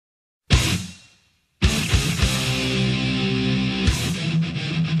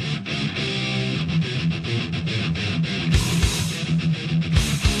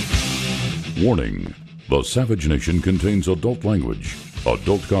Warning: the Savage Nation contains adult language,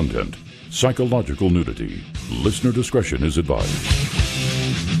 adult content, psychological nudity. Listener discretion is advised.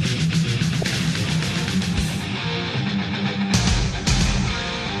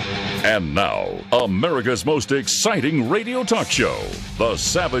 And now, America's most exciting radio talk show, The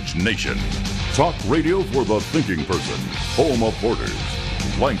Savage Nation. Talk radio for the thinking person, home of borders,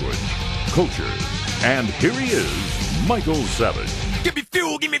 language, culture. And here he is, Michael Savage. Give me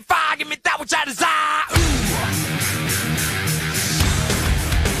fuel, give me fire, give me that which I desire.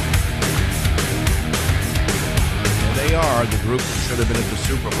 And they are the group that should have been at the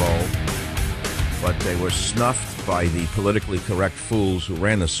Super Bowl, but they were snuffed by the politically correct fools who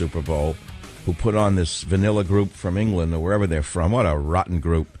ran the Super Bowl, who put on this vanilla group from England or wherever they're from. What a rotten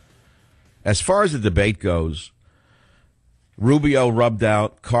group. As far as the debate goes, Rubio rubbed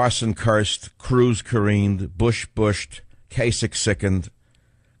out, Carson cursed, Cruz careened, Bush bushed, Kasich sickened,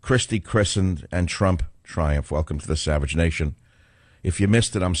 Christie christened, and Trump triumphed. Welcome to the Savage Nation. If you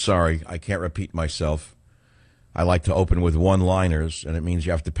missed it, I'm sorry. I can't repeat myself. I like to open with one-liners, and it means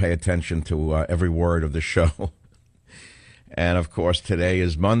you have to pay attention to every word of the show. And, of course, today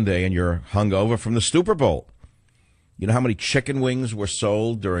is Monday, and you're hungover from the Super Bowl. You know how many chicken wings were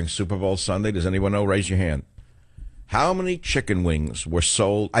sold during Super Bowl Sunday? Does anyone know? Raise your hand. How many chicken wings were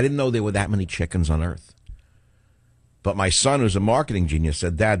sold? I didn't know there were that many chickens on Earth. But my son, who's a marketing genius,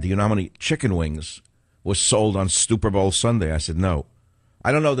 said, Dad, do you know how many chicken wings was sold on Super Bowl Sunday? I said, no.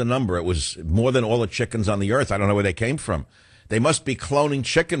 I don't know the number. It was more than all the chickens on the Earth. I don't know where they came from. They must be cloning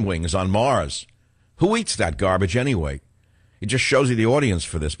chicken wings on Mars. Who eats that garbage anyway? It just shows you the audience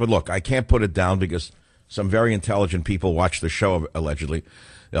for this. But look, I can't put it down because some very intelligent people watched the show, allegedly.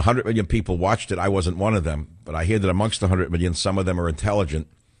 100 million people watched it. I wasn't one of them. But I hear that amongst the 100 million, some of them are intelligent.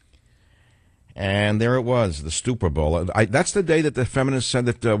 And there it was, the Super Bowl. That's the day that the feminists said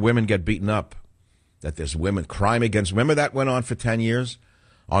that women get beaten up, that there's women, crime against women. Remember that went on for 10 years?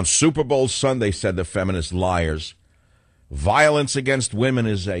 On Super Bowl Sunday, said the feminist liars, violence against women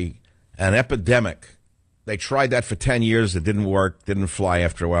is an epidemic. They tried that for 10 years. It didn't work, didn't fly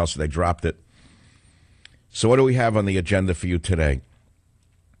after a while, so they dropped it. So what do we have on the agenda for you today?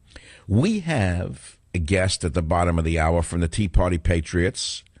 We have a guest at the bottom of the hour from the Tea Party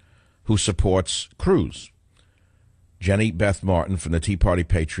Patriots who supports Cruz. Jenny Beth Martin from the Tea Party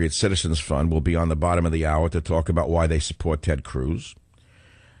Patriots Citizens Fund will be on the bottom of the hour to talk about why they support Ted Cruz.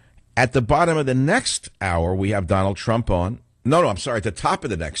 At the bottom of the next hour, we have Donald Trump on. No, I'm sorry, at the top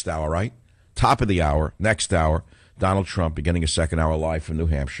of the next hour, right? Top of the hour, next hour, Donald Trump beginning a second hour live from New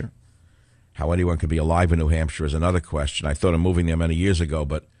Hampshire. How anyone could be alive in New Hampshire is another question. I thought of moving there many years ago,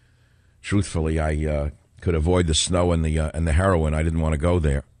 but truthfully, I could avoid the snow and the heroin. I didn't want to go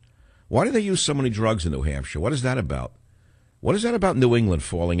there. Why do they use so many drugs in New Hampshire? What is that about? What is that about New England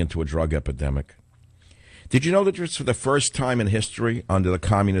falling into a drug epidemic? Did you know that just for the first time in history under the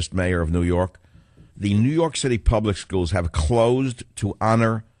communist mayor of New York, the New York City public schools have closed to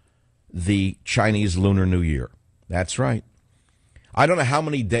honor the Chinese Lunar New Year? That's right. I don't know how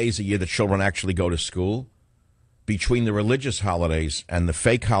many days a year the children actually go to school. Between the religious holidays and the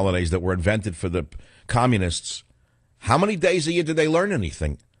fake holidays that were invented for the communists, how many days a year do they learn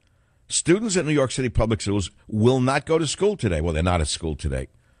anything? Students at New York City public schools will not go to school today. Well, they're not at school today.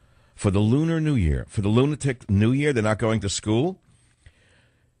 For the Lunar New Year, for the lunatic New Year, they're not going to school.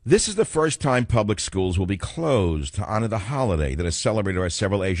 This is the first time public schools will be closed to honor the holiday that is celebrated by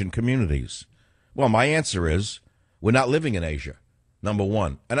several Asian communities. Well, my answer is we're not living in Asia, number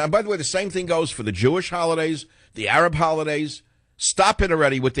one. And by the way, the same thing goes for the Jewish holidays, the Arab holidays. Stop it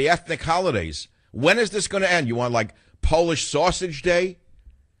already with the ethnic holidays. When is this going to end? You want like Polish Sausage Day?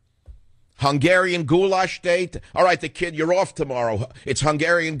 Hungarian Goulash Day? All right, the kid, you're off tomorrow. It's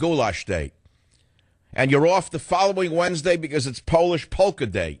Hungarian Goulash Day. And you're off the following Wednesday because it's Polish Polka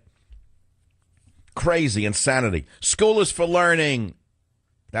Day. Crazy insanity. School is for learning.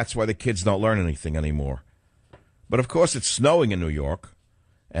 That's why the kids don't learn anything anymore. But, of course, it's snowing in New York,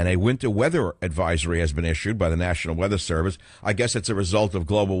 and a winter weather advisory has been issued by the National Weather Service. I guess it's a result of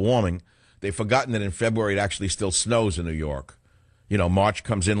global warming. They've forgotten that in February it actually still snows in New York. You know, March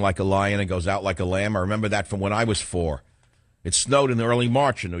comes in like a lion and goes out like a lamb. I remember that from when I was 4. It snowed in early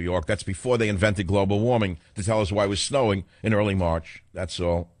March in New York. That's before they invented global warming to tell us why it was snowing in early March. That's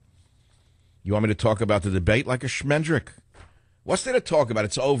all. You want me to talk about the debate like a schmendrick? What's there to talk about?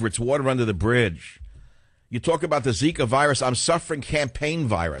 It's over. It's water under the bridge. You talk about the Zika virus. I'm suffering campaign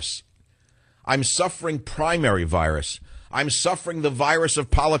virus. I'm suffering primary virus. I'm suffering the virus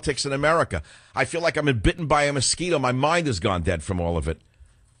of politics in America. I feel like I'm bitten by a mosquito. My mind has gone dead from all of it.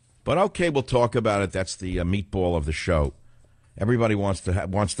 But okay, we'll talk about it. That's the meatball of the show. Everybody wants the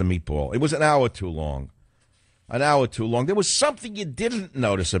meatball. It was an hour too long. An hour too long. There was something you didn't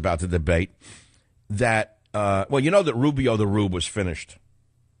notice about the debate that, you know that Rubio the Rube was finished.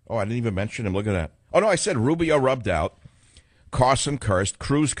 Oh, I didn't even mention him. Look at that. Oh, no, I said Rubio rubbed out, Carson cursed,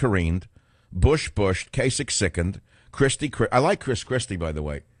 Cruz careened, Bush bushed, Kasich sickened, Christie. I like Chris Christie, by the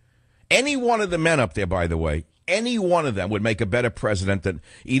way. Any one of the men up there, by the way, any one of them would make a better president than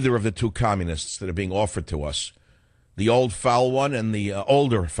either of the two communists that are being offered to us. The old foul one and the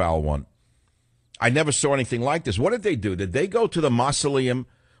older foul one. I never saw anything like this. What did they do? Did they go to the mausoleum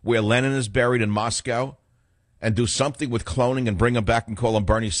where Lenin is buried in Moscow and do something with cloning and bring him back and call him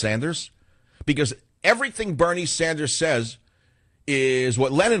Bernie Sanders? Because everything Bernie Sanders says is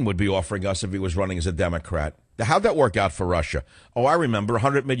what Lenin would be offering us if he was running as a Democrat. How'd that work out for Russia? Oh, I remember,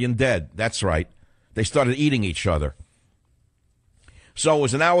 100 million dead. That's right. They started eating each other. So it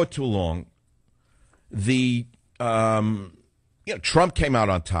was an hour too long. Trump came out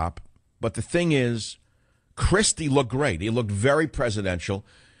on top. But the thing is, Christie looked great. He looked very presidential.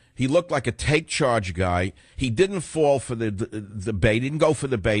 He looked like a take-charge guy. He didn't fall for the bait. He didn't go for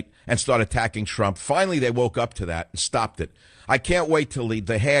the bait and start attacking Trump. Finally, they woke up to that and stopped it. I can't wait till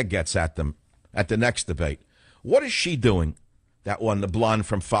the hair gets at them at the next debate. What is she doing? That one, the blonde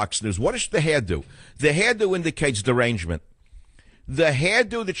from Fox News. What does the hair do? The hairdo indicates derangement. The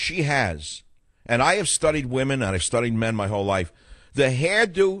hairdo that she has, and I have studied women and I've studied men my whole life, the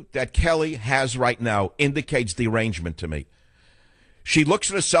hairdo that Kelly has right now indicates derangement to me. She looks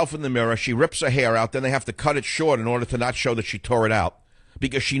at herself in the mirror, she rips her hair out, then they have to cut it short in order to not show that she tore it out,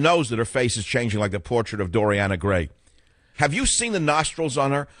 because she knows that her face is changing like the portrait of Doriana Gray. Have you seen the nostrils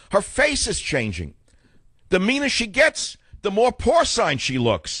on her? Her face is changing. The meaner she gets, the more porcine she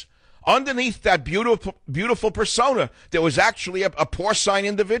looks. Underneath that beautiful persona, there was actually a porcine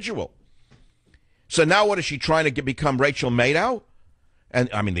individual. So now what is she trying to become Rachel Maddow? And,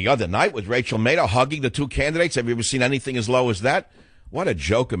 I mean, the other night with Rachel Maddow hugging the two candidates. Have you ever seen anything as low as that? What a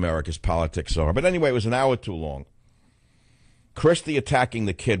joke America's politics are. But anyway, it was an hour too long. Christie attacking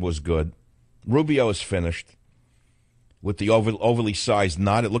the kid was good. Rubio is finished with the overly sized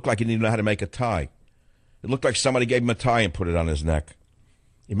knot. It looked like he didn't even know how to make a tie. It looked like somebody gave him a tie and put it on his neck.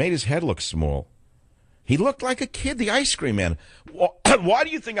 It made his head look small. He looked like a kid, the ice cream man. Why do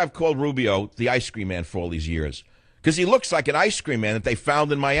you think I've called Rubio the ice cream man for all these years? Because he looks like an ice cream man that they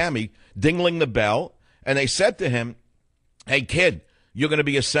found in Miami, dingling the bell, and they said to him, "Hey, kid, you're going to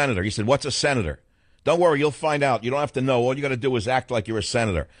be a senator." He said, "What's a senator?" "Don't worry, you'll find out. You don't have to know. All you got to do is act like you're a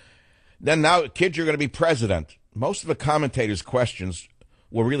senator." Then now, kid, you're going to be president. Most of the commentators' questions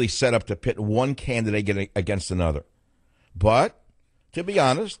were really set up to pit one candidate against another. But, to be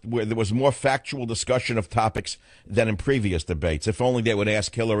honest, there was more factual discussion of topics than in previous debates. If only they would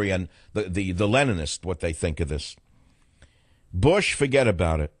ask Hillary and the Leninist what they think of this. Bush, forget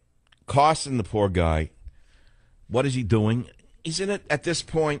about it. Carson, the poor guy, what is he doing? He's in it at this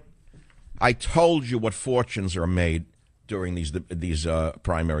point. I told you what fortunes are made during these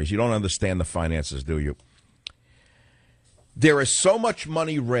primaries. You don't understand the finances, do you? There is so much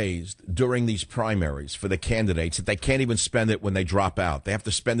money raised during these primaries for the candidates that they can't even spend it when they drop out. They have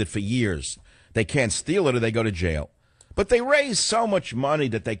to spend it for years. They can't steal it or they go to jail. But they raise so much money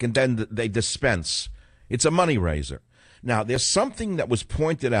that they dispense. It's a money raiser. Now, there's something that was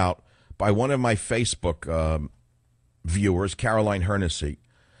pointed out by one of my Facebook viewers, Caroline Hernessy,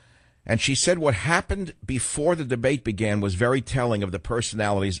 and she said what happened before the debate began was very telling of the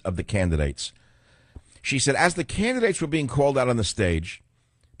personalities of the candidates. She said, as the candidates were being called out on the stage,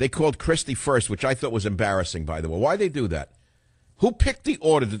 they called Christie first, which I thought was embarrassing, by the way. Why they do that? Who picked the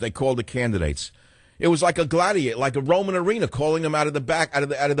order that they called the candidates? It was like a gladiator, like a Roman arena, calling them out of the back, out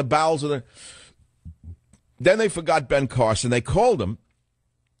of the bowels of the... Then they forgot Ben Carson. They called him.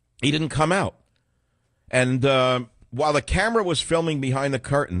 He didn't come out. And while the camera was filming behind the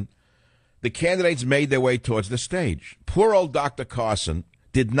curtain, the candidates made their way towards the stage. Poor old Dr. Carson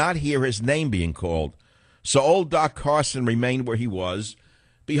did not hear his name being called. So old Doc Carson remained where he was,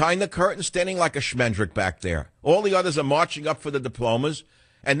 behind the curtain, standing like a schmendrick back there. All the others are marching up for the diplomas,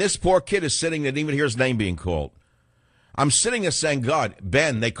 and this poor kid is sitting there, didn't even hear his name being called. I'm sitting there saying, God,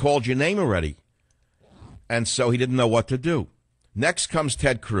 Ben, they called your name already. And so he didn't know what to do. Next comes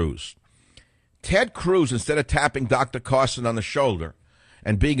Ted Cruz. Ted Cruz, instead of tapping Dr. Carson on the shoulder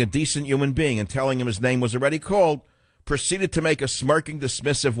and being a decent human being and telling him his name was already called, proceeded to make a smirking,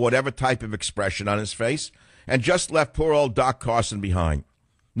 dismissive, whatever type of expression on his face, and just left poor old Doc Carson behind.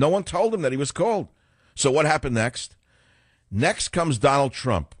 No one told him that he was called. So what happened next? Next comes Donald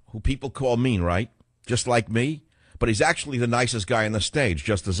Trump, who people call mean, right? Just like me. But he's actually the nicest guy on the stage,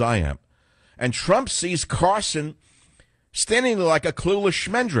 just as I am. And Trump sees Carson standing there like a clueless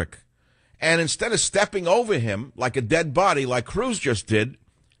schmendrick. And instead of stepping over him like a dead body, like Cruz just did,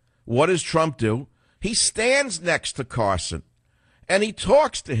 what does Trump do? He stands next to Carson, and he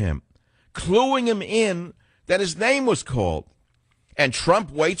talks to him, cluing him in that his name was called. And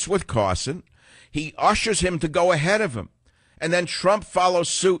Trump waits with Carson. He ushers him to go ahead of him. And then Trump follows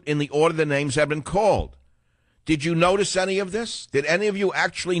suit in the order the names have been called. Did you notice any of this? Did any of you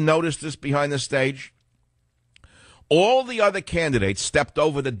actually notice this behind the stage? All the other candidates stepped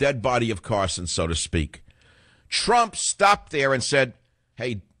over the dead body of Carson, so to speak. Trump stopped there and said,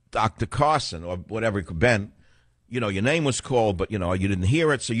 hey, Dr. Carson, or whatever, Ben, your name was called, but, you didn't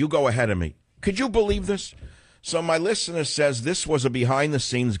hear it, so you go ahead of me. Could you believe this? So my listener says this was a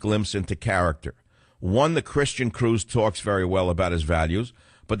behind-the-scenes glimpse into character. One, the Christian Cruz talks very well about his values,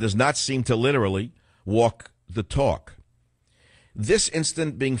 but does not seem to literally walk the talk. This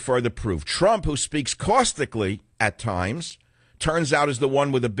instant being further proof. Trump, who speaks caustically at times, turns out is the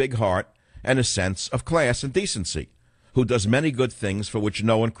one with a big heart and a sense of class and decency, who does many good things for which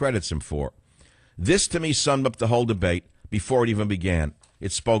no one credits him for. This, to me, summed up the whole debate before it even began.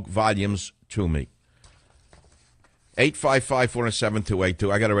 It spoke volumes to me.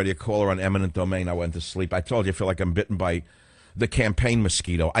 855-407-282. I got already a caller on eminent domain. I went to sleep. I told you I feel like I'm bitten by the campaign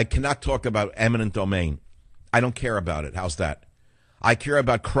mosquito. I cannot talk about eminent domain. I don't care about it. How's that? I care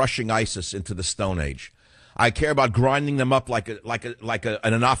about crushing ISIS into the Stone Age. I care about grinding them up like an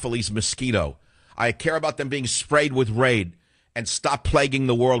Anopheles mosquito. I care about them being sprayed with Raid and stop plaguing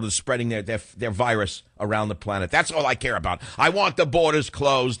the world and spreading their virus around the planet. That's all I care about. I want the borders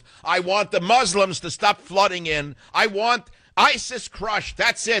closed. I want the Muslims to stop flooding in. I want ISIS crushed.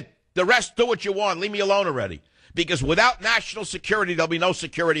 That's it. The rest, do what you want. Leave me alone already. Because without national security, there'll be no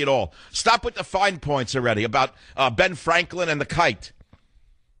security at all. Stop with the fine points already about Ben Franklin and the kite.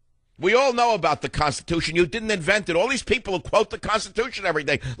 We all know about the Constitution. You didn't invent it. All these people who quote the Constitution every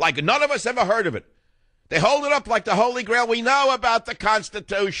day, like none of us ever heard of it. They hold it up like the Holy Grail. We know about the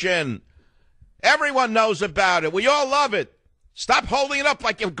Constitution. Everyone knows about it. We all love it. Stop holding it up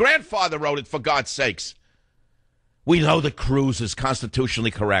like your grandfather wrote it, for God's sakes. We know that Cruz is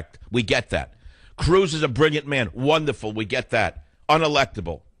constitutionally correct. We get that. Cruz is a brilliant man. Wonderful. We get that.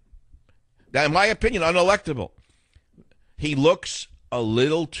 Unelectable. Now, in my opinion, unelectable. He looks a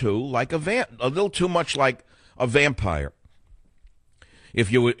little too like a little too much like a vampire. If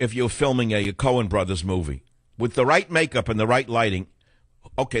you're filming a Coen Brothers movie with the right makeup and the right lighting,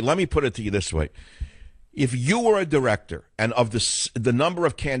 okay, let me put it to you this way. If you were a director and of the number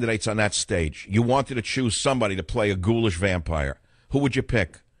of candidates on that stage, you wanted to choose somebody to play a ghoulish vampire, who would you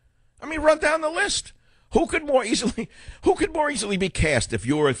pick? I mean, run down the list. Who could more easily be cast if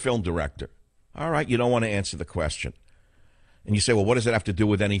you were a film director? All right, you don't want to answer the question. And you say, well, what does it have to do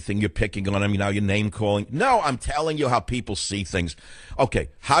with anything you're picking on? I mean, now you're name-calling. No, I'm telling you how people see things. Okay,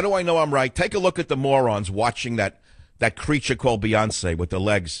 how do I know I'm right? Take a look at the morons watching that creature called Beyonce with the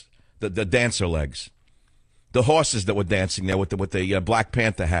legs, the dancer legs. The horses that were dancing there with the Black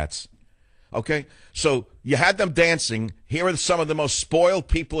Panther hats. Okay? So you had them dancing. Here are some of the most spoiled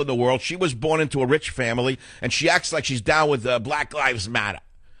people in the world. She was born into a rich family, and she acts like she's down with Black Lives Matter.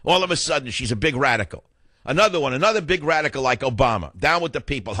 All of a sudden, she's a big radical. Another big radical like Obama, down with the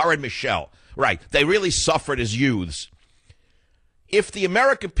people, her and Michelle. Right, they really suffered as youths. If the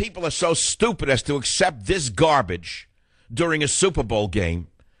American people are so stupid as to accept this garbage during a Super Bowl game,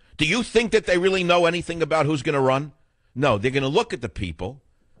 do you think that they really know anything about who's going to run? No, they're going to look at the people.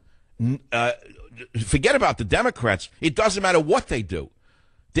 Forget about the Democrats. It doesn't matter what they do.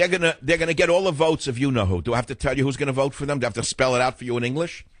 They're gonna get all the votes of you know who. Do I have to tell you who's going to vote for them? Do I have to spell it out for you in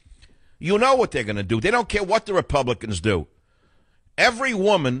English? You know what they're going to do. They don't care what the Republicans do. Every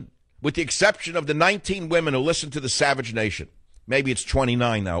woman, with the exception of the 19 women who listen to the Savage Nation, maybe it's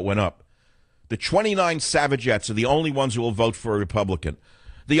 29 now, it went up. The 29 Savagettes are the only ones who will vote for a Republican.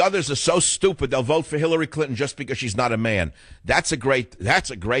 The others are so stupid they'll vote for Hillary Clinton just because she's not a man. That's a great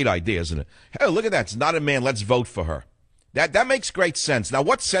idea, isn't it? Hey, look at that. It's not a man. Let's vote for her. That makes great sense. Now,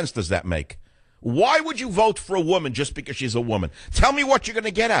 what sense does that make? Why would you vote for a woman just because she's a woman? Tell me what you're going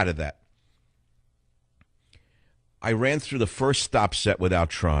to get out of that. I ran through the first stop set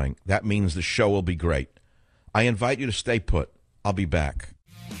without trying. That means the show will be great. I invite you to stay put. I'll be back.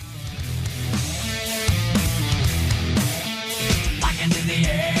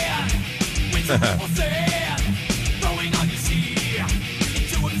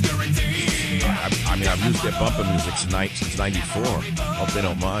 I mean, I've used their bumper music since 94. Hope they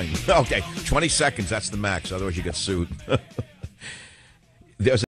don't mind. Okay, 20 seconds, that's the max. Otherwise you get sued. There's